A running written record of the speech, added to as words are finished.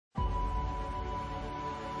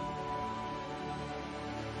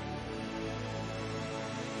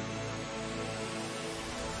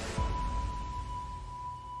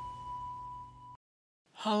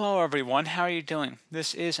Hello everyone, how are you doing?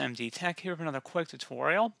 This is MD Tech here with another quick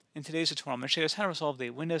tutorial. In today's tutorial, I'm going to show you guys how to resolve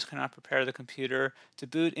the Windows cannot prepare the computer to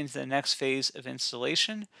boot into the next phase of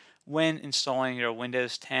installation when installing your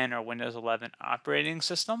Windows 10 or Windows 11 operating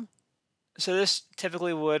system. So this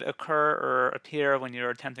typically would occur or appear when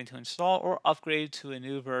you're attempting to install or upgrade to a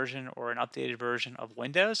new version or an updated version of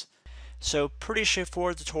Windows. So pretty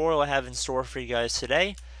straightforward tutorial I have in store for you guys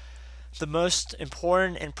today. The most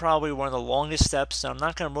important and probably one of the longest steps, and I'm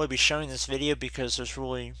not going to really be showing this video because there's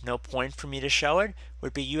really no point for me to show it,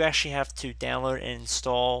 would be you actually have to download and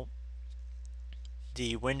install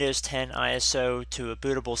the Windows 10 ISO to a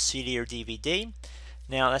bootable CD or DVD.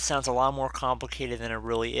 Now that sounds a lot more complicated than it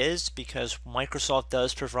really is because Microsoft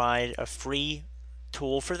does provide a free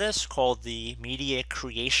tool for this called the Media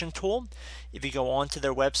Creation Tool. If you go onto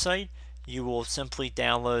their website, you will simply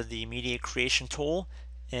download the Media Creation Tool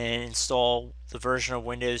and install the version of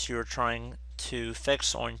Windows you're trying to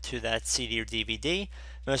fix onto that CD or DVD.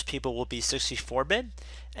 Most people will be 64-bit,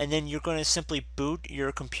 and then you're going to simply boot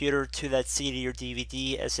your computer to that CD or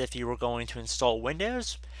DVD as if you were going to install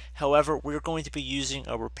Windows. However, we're going to be using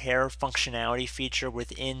a repair functionality feature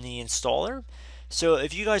within the installer. So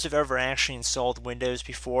if you guys have ever actually installed Windows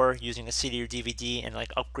before using a CD or DVD and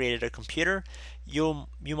like upgraded a computer, you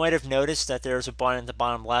might have noticed that there's a button at the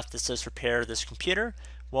bottom left that says repair this computer.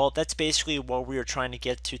 Well, that's basically what we are trying to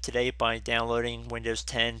get to today by downloading Windows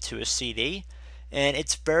 10 to a CD. And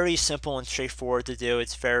it's very simple and straightforward to do.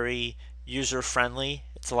 It's very user-friendly.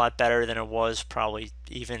 It's a lot better than it was probably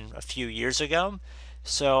even a few years ago.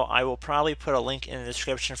 So I will probably put a link in the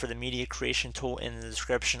description for the media creation tool in the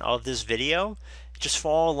description of this video. Just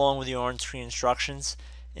follow along with the on-screen instructions.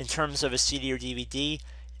 In terms of a CD or DVD,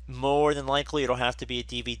 more than likely it'll have to be a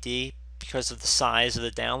DVD because of the size of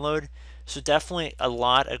the download. So definitely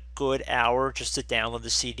a good hour just to download the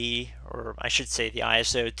CD, or I should say the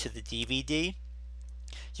ISO to the DVD.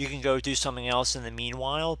 You can go do something else in the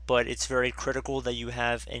meanwhile, but it's very critical that you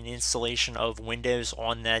have an installation of Windows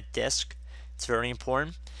on that disk. It's very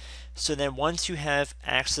important. So then once you have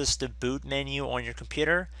access to boot menu on your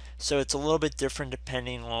computer, so it's a little bit different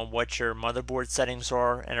depending on what your motherboard settings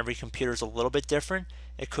are, and every computer is a little bit different.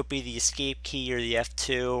 It could be the escape key or the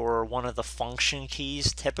F2 or one of the function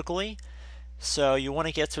keys typically. So you want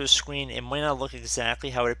to get to a screen. It might not look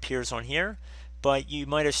exactly how it appears on here, but you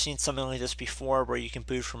might have seen something like this before where you can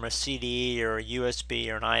boot from a CD or a USB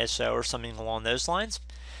or an ISO or something along those lines.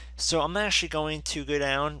 So I'm actually going to go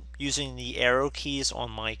down using the arrow keys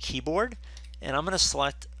on my keyboard, and I'm going to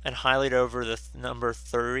select and highlight over the number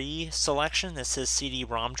 30 selection that says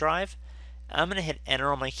CD-ROM drive. I'm going to hit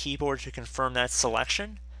enter on my keyboard to confirm that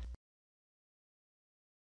selection.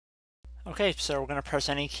 Okay, so we're going to press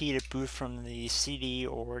any key to boot from the CD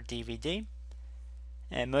or DVD.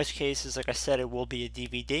 In most cases, like I said, it will be a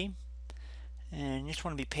DVD. And you just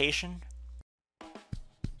want to be patient.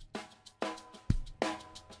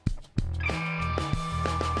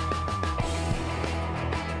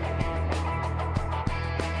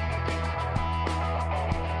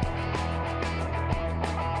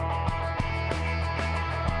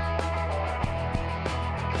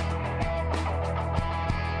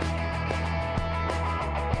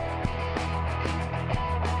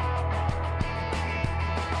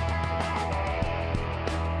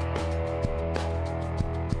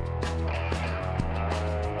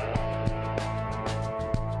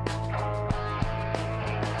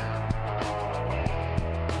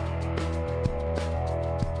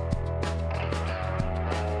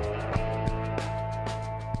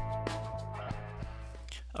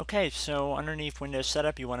 Okay, so underneath Windows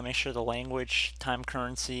Setup, you want to make sure the language, time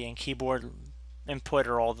currency, and keyboard input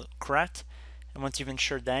are all correct. And once you've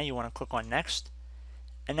ensured that, you want to click on Next.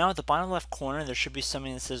 And now at the bottom left corner, there should be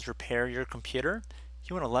something that says Repair Your Computer.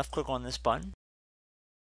 You want to left click on this button.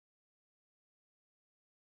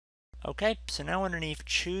 Okay, so now underneath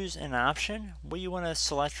Choose an Option, what you want to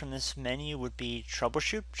select from this menu would be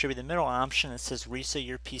Troubleshoot. Should be the middle option that says Reset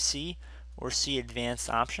Your PC or see Advanced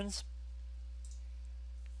Options.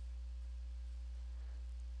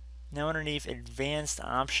 Now underneath Advanced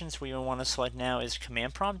Options, what you want to select now is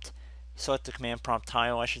Command Prompt. Select the Command Prompt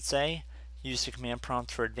tile, I should say. Use the Command Prompt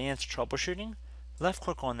for Advanced Troubleshooting. Left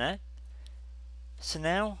click on that. So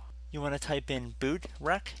now you want to type in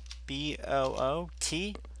bootrec, B-O-O-T-R-E-C,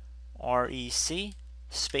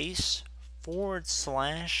 space, /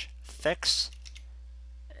 fix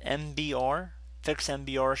MBR. Fix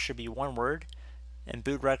MBR should be one word, and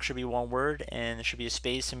bootrec should be one word, and there should be a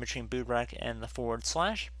space in between bootrec and the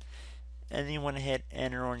 /. And then you want to hit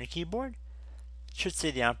enter on your keyboard. It should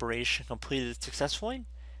say the operation completed successfully.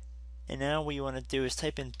 And now what you want to do is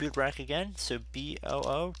type in bootrec again, so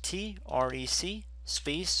BOOTREC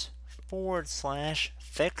space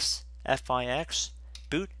 /fix FIX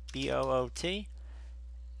boot BOOT.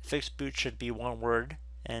 Fix boot should be one word,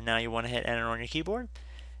 and now you want to hit enter on your keyboard.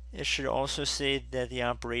 It should also say that the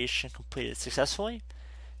operation completed successfully.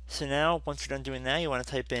 So now once you're done doing that, you want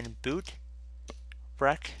to type in bootrec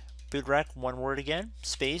one word again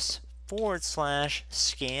space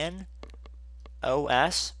 /scan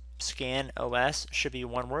OS. Scan OS should be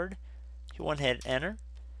one word. You want to hit enter.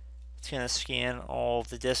 It's going to scan all of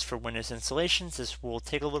the disks for Windows installations. This will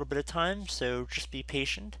take a little bit of time, so just be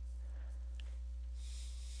patient.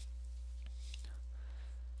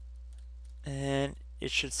 And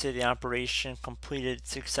it should say the operation completed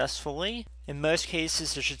successfully. In most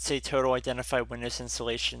cases, it should say total identified Windows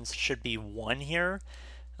installations should be 1 here.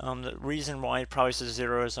 The reason why it probably says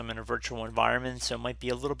 0 is I'm in a virtual environment, so it might be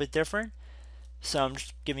a little bit different. So I'm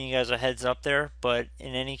just giving you guys a heads up there, but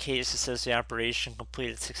in any case, it says the operation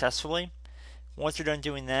completed successfully. Once you're done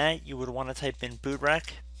doing that, you would want to type in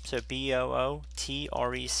bootrec, so BOOTREC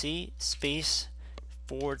space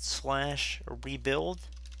 /rebuild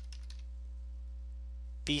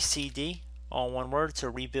BCD, all one word, so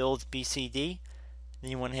rebuild BCD. Then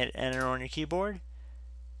you want to hit enter on your keyboard.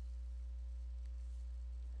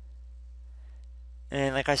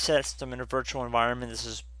 And like I said, since I'm in a virtual environment, this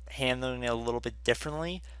is handling it a little bit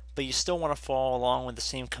differently, but you still want to follow along with the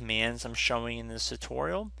same commands I'm showing in this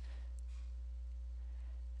tutorial.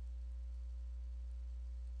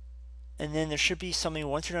 And then there should be something,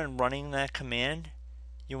 once you're done running that command,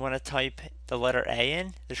 you want to type the letter A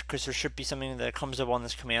in, because there should be something that comes up on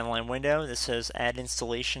this command line window that says add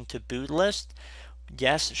installation to boot list.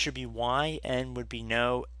 Yes, it should be Y, N would be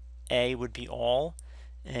no, A would be all,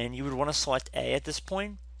 and you would want to select A at this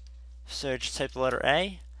point. So just type the letter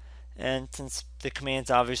A. And since the commands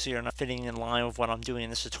obviously are not fitting in line with what I'm doing in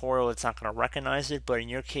this tutorial, it's not going to recognize it, but in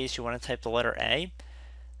your case you want to type the letter A.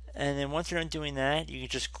 And then once you're done doing that, you can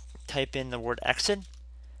just type in the word exit,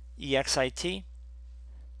 EXIT,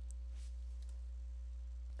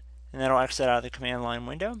 and that'll exit out of the command line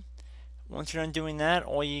window. Once you're done doing that,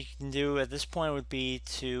 all you can do at this point would be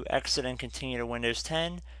to exit and continue to Windows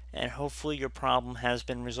 10, and hopefully your problem has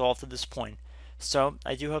been resolved at this point. So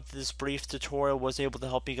I do hope that this brief tutorial was able to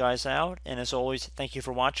help you guys out, and as always, thank you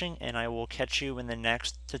for watching, and I will catch you in the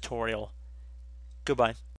next tutorial. Goodbye.